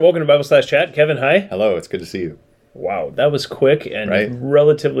Welcome to Bible Slash Chat. Kevin, hi. Hello, it's good to see you. Wow, that was quick and Right?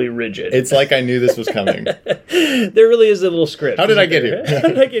 relatively rigid. It's like I knew this was coming. There really is a little script. How did I get here? How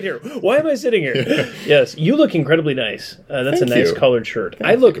did I get here? Why am I sitting here? Yes, you look incredibly nice. That's Thank a nice you. colored shirt.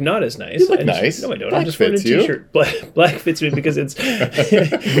 I look not as nice. You look nice. No, I don't. Black I'm just wearing a fits you. t-shirt. Black fits me because it's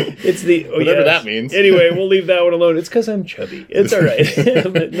it's the Whatever that means. Anyway, we'll leave that one alone. It's because I'm chubby. It's all right.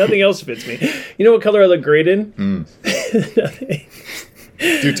 But nothing else fits me. You know what color I look great in?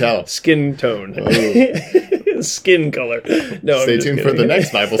 Do tell. Skin tone. Skin color. No, Stay tuned for the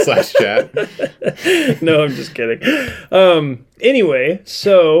next Bible Slash Chat. No, I'm just kidding. Anyway,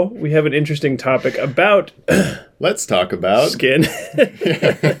 so we have an interesting topic about Let's talk about... skin.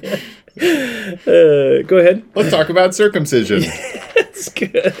 Go ahead. Let's talk about circumcision. That's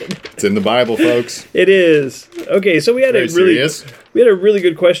good. It's in the Bible, folks. It is. Okay, so we had Very serious. we had a really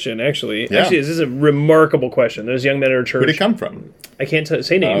good question, actually. Yeah. Actually, this is a remarkable question. There's young men in our church. Where'd it come from? I can't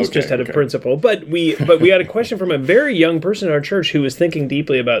say names, Okay, just out of okay. principle. But we had a question from a very young person in our church who was thinking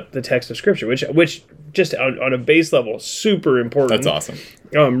deeply about the text of Scripture, which just on a base level, super important. That's awesome.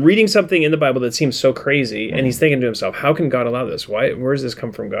 Reading something in the Bible that seems so crazy, and he's thinking to himself, how can God allow this? Where does this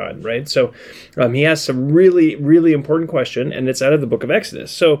come from God, right? So he asked some really, really important question, and it's out of the book of Exodus.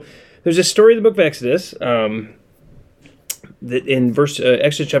 So there's a story in the book of Exodus, that in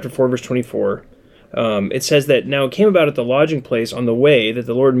Exodus chapter 4, verse 24, it says that, now it came about at the lodging place on the way that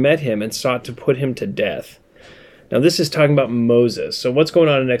the Lord met him and sought to put him to death. Now, this is talking about Moses. So what's going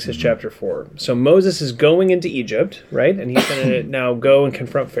on in Exodus chapter 4? So Moses is going into Egypt, right? And he's going to now go and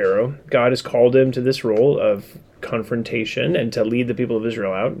confront Pharaoh. God has called him to this role of confrontation and to lead the people of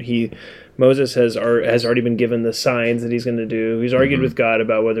Israel out. Moses has already been given the signs that he's going to do. He's argued with God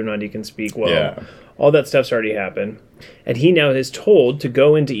about whether or not he can speak well. Yeah. All that stuff's already happened. And he now is told to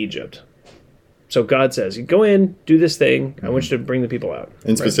go into Egypt. So God says, go in, do this thing. I want you to bring the people out.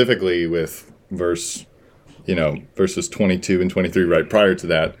 And specifically with verses 22 and 23, right prior to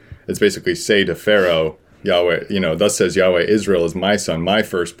that, it's basically say to Pharaoh, Yahweh, thus says Yahweh, Israel is my son, my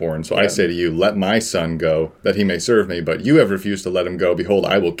firstborn. So I say to you, let my son go, that he may serve me. But you have refused to let him go. Behold,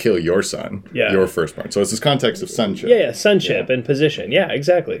 I will kill your son, your firstborn. So it's this context of sonship. Yeah, sonship and position. Yeah,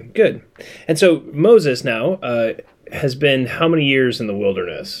 exactly. Good. And so Moses now has been how many years in the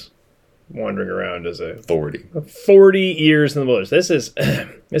wilderness? Wandering around as 40 years in the wilderness.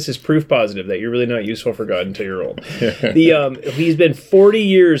 This is proof positive that you're really not useful for God until you're old. He's been 40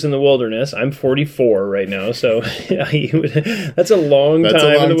 years in the wilderness. I'm 44 right now, so that's a long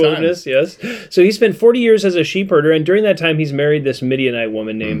time in the wilderness. Yes. So he spent 40 years as a sheep herder, and during that time, he's married this Midianite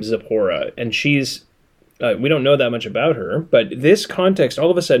woman named Zipporah, and she's. We don't know that much about her, but this context,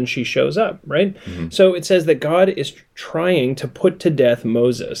 all of a sudden, she shows up, right? So it says that God is trying to put to death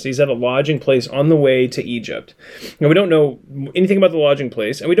Moses. He's at a lodging place on the way to Egypt. Now, we don't know anything about the lodging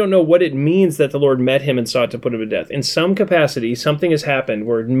place, and we don't know what it means that the Lord met him and sought to put him to death. In some capacity, something has happened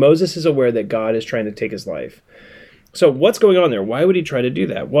where Moses is aware that God is trying to take his life. So what's going on there? Why would he try to do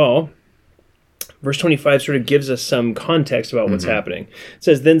that? Well, Verse 25 sort of gives us some context about what's happening. It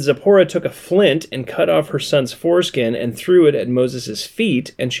says, then Zipporah took a flint and cut off her son's foreskin and threw it at Moses'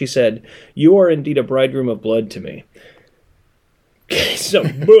 feet, and she said, you are indeed a bridegroom of blood to me. So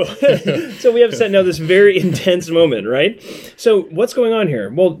we have now this very intense moment, right? So what's going on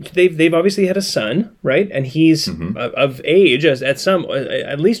here? Well, they've obviously had a son, right? And he's of age,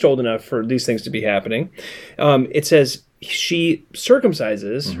 at least old enough for these things to be happening. It says she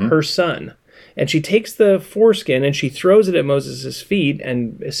circumcises her son. And she takes the foreskin and she throws it at Moses' feet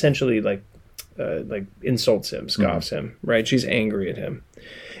and essentially like insults him, scoffs him, right? She's angry at him.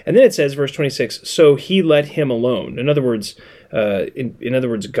 And then it says, verse 26, so he let him alone. In other words,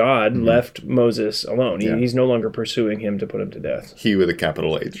 God left Moses alone. He's no longer pursuing him to put him to death. He with a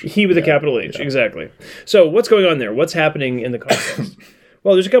capital H. He with a capital H, exactly. So what's going on there? What's happening in the context?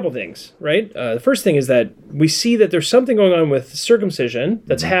 Well, there's a couple things, right? The first thing is that we see that there's something going on with circumcision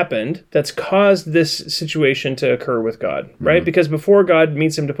that's happened that's caused this situation to occur with God, right? Because before God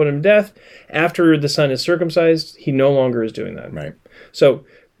meets him to put him to death, after the son is circumcised, he no longer is doing that. Right. So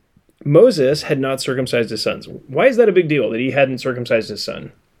Moses had not circumcised his sons. Why is that a big deal that he hadn't circumcised his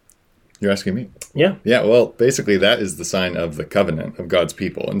son? You're asking me? Yeah. Yeah, well, basically that is the sign of the covenant of God's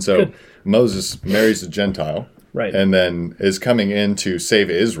people. And so Moses marries a Gentile. Right. And then is coming in to save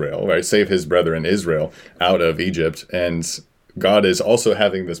Israel, right? Save his brethren Israel out of Egypt. And God is also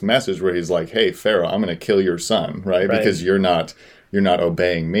having this message where he's like, hey, Pharaoh, I'm going to kill your son, right? Because you're not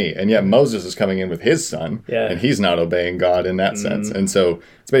obeying me. And yet Moses is coming in with his son, and he's not obeying God in that sense. And so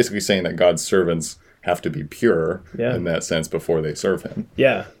it's basically saying that God's servants have to be pure in that sense before they serve him.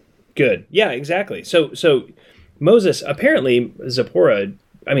 Yeah. Good. Yeah, exactly. So Moses, apparently Zipporah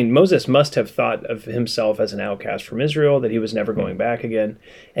I mean, Moses must have thought of himself as an outcast from Israel, that he was never going back again.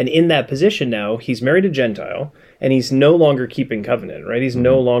 And in that position now, he's married a Gentile, and he's no longer keeping covenant, right? He's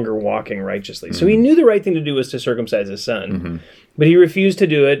no longer walking righteously. So he knew the right thing to do was to circumcise his son. But he refused to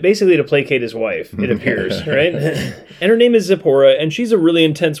do it, basically to placate his wife, it appears, right? And her name is Zipporah, and she's a really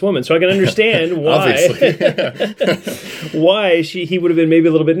intense woman. So I can understand why why he would have been maybe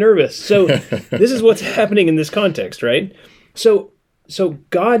a little bit nervous. So this is what's happening in this context, right? So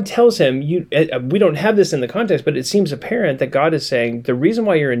God tells him, we don't have this in the context, but it seems apparent that God is saying, the reason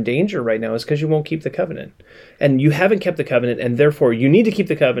why you're in danger right now is because you won't keep the covenant. And you haven't kept the covenant, and therefore you need to keep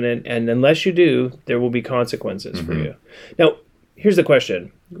the covenant, and unless you do, there will be consequences for you. Now, here's the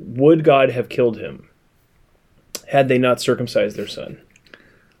question. Would God have killed him had they not circumcised their son?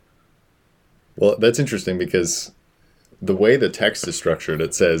 Well, that's interesting because the way the text is structured,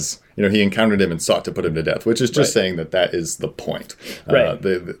 it says, he encountered him and sought to put him to death, which is just saying that is the point. Right.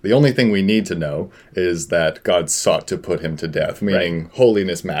 The only thing we need to know is that God sought to put him to death, meaning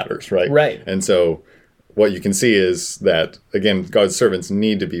holiness matters, right? Right. And so what you can see is that, again, God's servants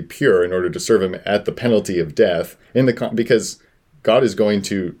need to be pure in order to serve him at the penalty of death, because God is going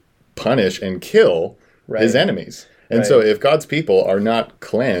to punish and kill his enemies. And so if God's people are not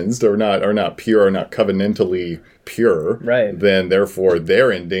cleansed or not pure or not covenantally pure, then therefore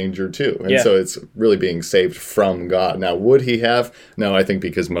they're in danger too. And so it's really being saved from God. Now, would he have? No, I think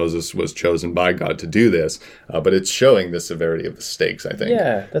because Moses was chosen by God to do this, but it's showing the severity of the stakes, I think.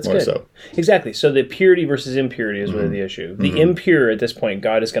 Yeah, that's more good. So. Exactly. So the purity versus impurity is really the issue. The impure at this point,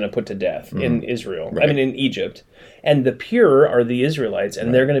 God is going to put to death in Israel. I mean, in Egypt. And the pure are the Israelites,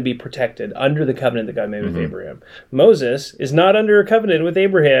 and they're going to be protected under the covenant that God made with Abraham. Moses is not under a covenant with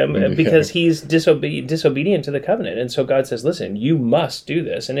Abraham because he's disobedient to the covenant. And so God says, listen, you must do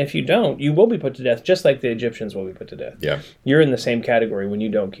this. And if you don't, you will be put to death, just like the Egyptians will be put to death. Yeah. You're in the same category when you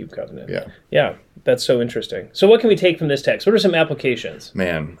don't keep covenant. Yeah. Yeah, that's so interesting. So what can we take from this text? What are some applications?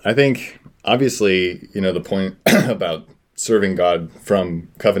 Man, I think, obviously, the point about serving God from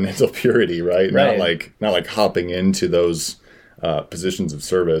covenantal purity, right? Not like hopping into those positions of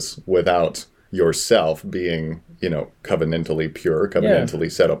service without yourself being, covenantally pure,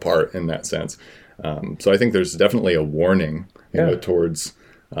 covenantally set apart in that sense. So I think there's definitely a warning, towards,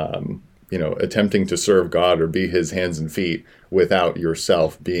 attempting to serve God or be his hands and feet without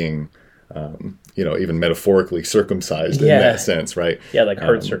yourself being, even metaphorically circumcised in that sense, right? Yeah, like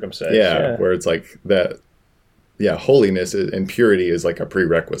heart circumcised. Yeah, where it's like that. Yeah, holiness and purity is like a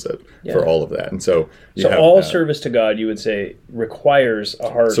prerequisite for all of that. And so all service to God, you would say, requires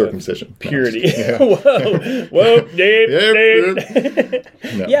a heart circumcision, of purity. Whoa, Dave.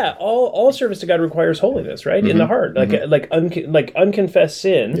 No. Yeah, all service to God requires holiness, right? In the heart. Like unconfessed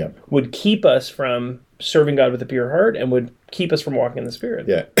sin would keep us from serving God with a pure heart and would keep us from walking in the Spirit.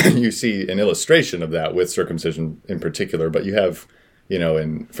 Yeah, you see an illustration of that with circumcision in particular, but you have,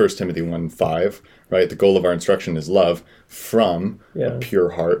 in 1 Timothy 1:5, right? The goal of our instruction is love from a pure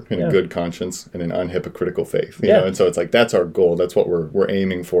heart and a good conscience and an unhypocritical faith. You know? And so it's like, that's our goal. That's what we're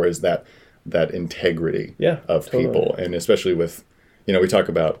aiming for, is that integrity of people. And especially with, we talk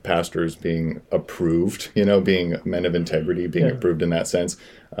about pastors being approved, being men of integrity, being approved in that sense.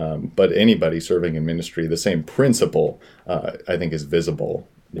 But anybody serving in ministry, the same principle, I think, is visible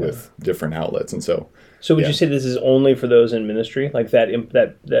with different outlets. And so would you say this is only for those in ministry, like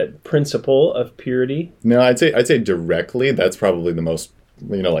that principle of purity? No, I'd say directly that's probably the most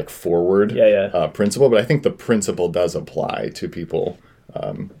forward principle. But I think the principle does apply to people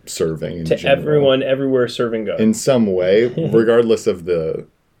serving in general. Everyone everywhere serving God in some way, regardless of the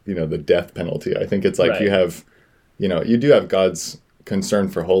the death penalty. I think it's like you have you do have God's concern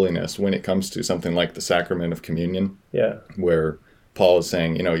for holiness when it comes to something like the sacrament of communion. Yeah, where Paul is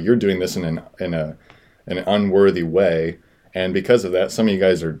saying you're doing this in an unworthy way, and because of that, some of you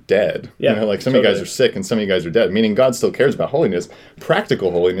guys are dead. Some of you guys are sick, and some of you guys are dead. Meaning, God still cares about holiness,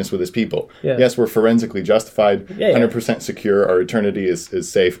 practical holiness with His people. Yeah. Yes, we're forensically justified, 100% secure. Our eternity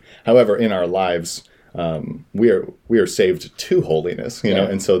is safe. However, in our lives, we are saved to holiness.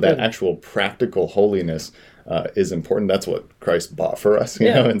 And so that actual practical holiness is important. That's what Christ bought for us.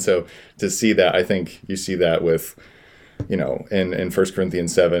 You know, and so to see that, I think you see that with. In 1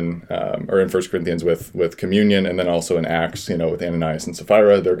 Corinthians 7, or in 1 Corinthians with communion, and then also in Acts, with Ananias and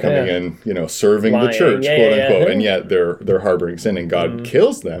Sapphira, they're coming in, serving the church, quote unquote, and yet they're harboring sin, and God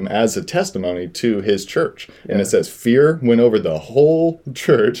kills them as a testimony to His church. And it says fear went over the whole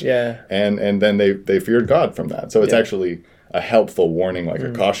church, and then they feared God from that. So it's actually a helpful warning, like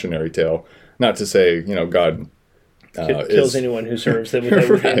a cautionary tale. Not to say, God kills anyone who serves them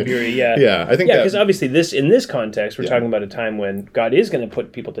without right. impurity. Yeah, yeah. I think because obviously in this context, we're talking about a time when God is going to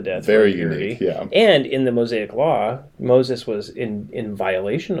put people to death. Very for impurity. unique. Yeah, and in the Mosaic Law, Moses was in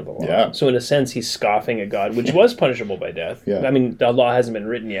violation of the law. Yeah. So in a sense, he's scoffing at God, which was punishable by death. Yeah. I mean, the law hasn't been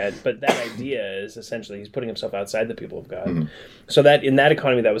written yet, but that idea is essentially he's putting himself outside the people of God. Mm-hmm. So that in that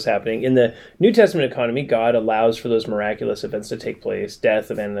economy that was happening. In the New Testament economy, God allows for those miraculous events to take place. Death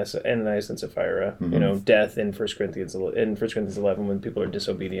of Ananias and Sapphira. Mm-hmm. Death in 1 Corinthians 11 when people are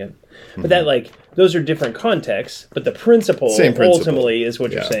disobedient. Mm-hmm. But that those are different contexts. But the principle ultimately is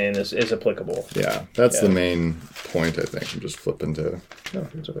what you're saying is applicable. Yeah, that's the main point. I think I'm just flipping to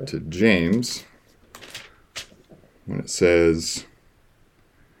James when it says,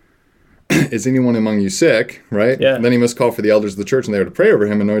 is anyone among you sick, right? Yeah. And then he must call for the elders of the church, and they are to pray over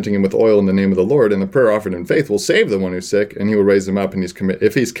him, anointing him with oil in the name of the Lord. And the prayer offered in faith will save the one who's sick, and he will raise him up. And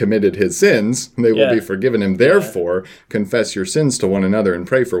if he's committed his sins, they will be forgiven him. Therefore, confess your sins to one another and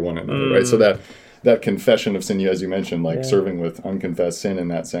pray for one another, right? So that confession of sin, as you mentioned, serving with unconfessed sin in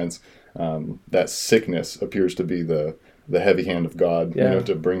that sense, that sickness appears to be the heavy hand of God,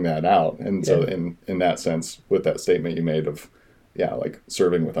 to bring that out. And so in that sense, with that statement you made of,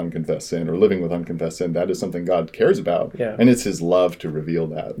 serving with unconfessed sin or living with unconfessed sin, that is something God cares about. Yeah. And it's his love to reveal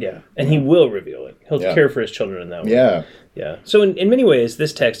that. Yeah. And he will reveal it. He'll care for his children in that way. Yeah. Yeah. So in many ways,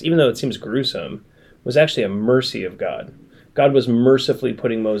 this text, even though it seems gruesome, was actually a mercy of God. God was mercifully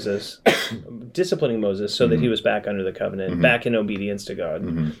disciplining Moses so that he was back under the covenant, back in obedience to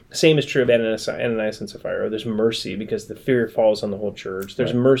God. The same is true of Ananias and Sapphira. There's mercy because the fear falls on the whole church.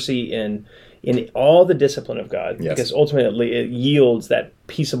 There's mercy in all the discipline of God, because ultimately it yields that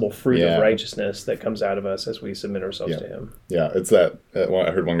peaceable fruit of righteousness that comes out of us as we submit ourselves to him. Yeah, it's that,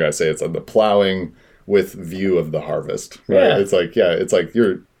 I heard one guy say, it's like the plowing with view of the harvest, right? Yeah. It's like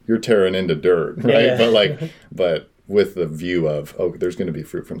you're tearing into dirt, right? Yeah. But with the view of, there's going to be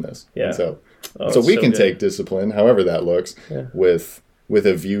fruit from this. Yeah. And so we can take discipline, however that looks, with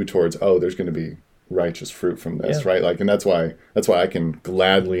a view towards, there's going to be righteous fruit from this, right? And that's why I can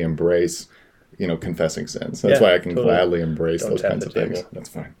gladly embrace, confessing sins. That's why I can gladly embrace those kinds of things. That's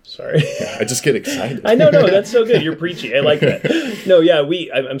fine. Sorry. I just get excited. I know, that's so good. You're preachy. I like that. No,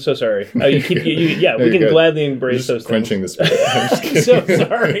 I'm so sorry. We can gladly embrace those quenching things. Quenching the spirit. I'm so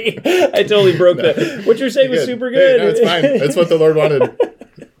sorry. I totally broke what you're saying was super good. No, it's fine. That's what the Lord wanted.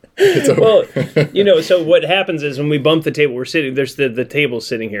 It's over. Well, so what happens is when we bump the table, we're sitting, there's the table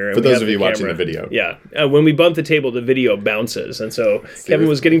sitting here. For those of you watching the video. Yeah. When we bump the table, the video bounces. And so Kevin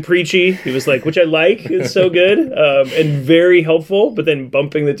was getting preachy. He was like, which I like. It's so good and very helpful, but then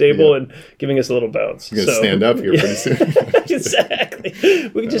bumping the table and giving us a little bounce. You're going to stand up here pretty soon. Exactly.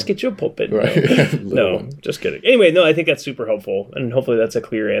 We can just get you a pulpit. Right. No, just kidding. Anyway, I think that's super helpful. And hopefully that's a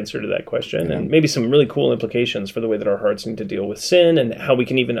clear answer to that question. Yeah. And maybe some really cool implications for the way that our hearts need to deal with sin and how we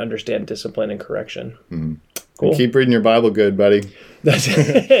can even understand discipline and correction. Mm-hmm. Cool. And keep reading your Bible good, buddy. That's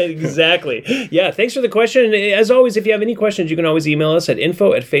exactly. Yeah, thanks for the question. And as always, if you have any questions, you can always email us at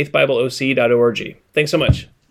info@faithbibleoc.org. Thanks so much.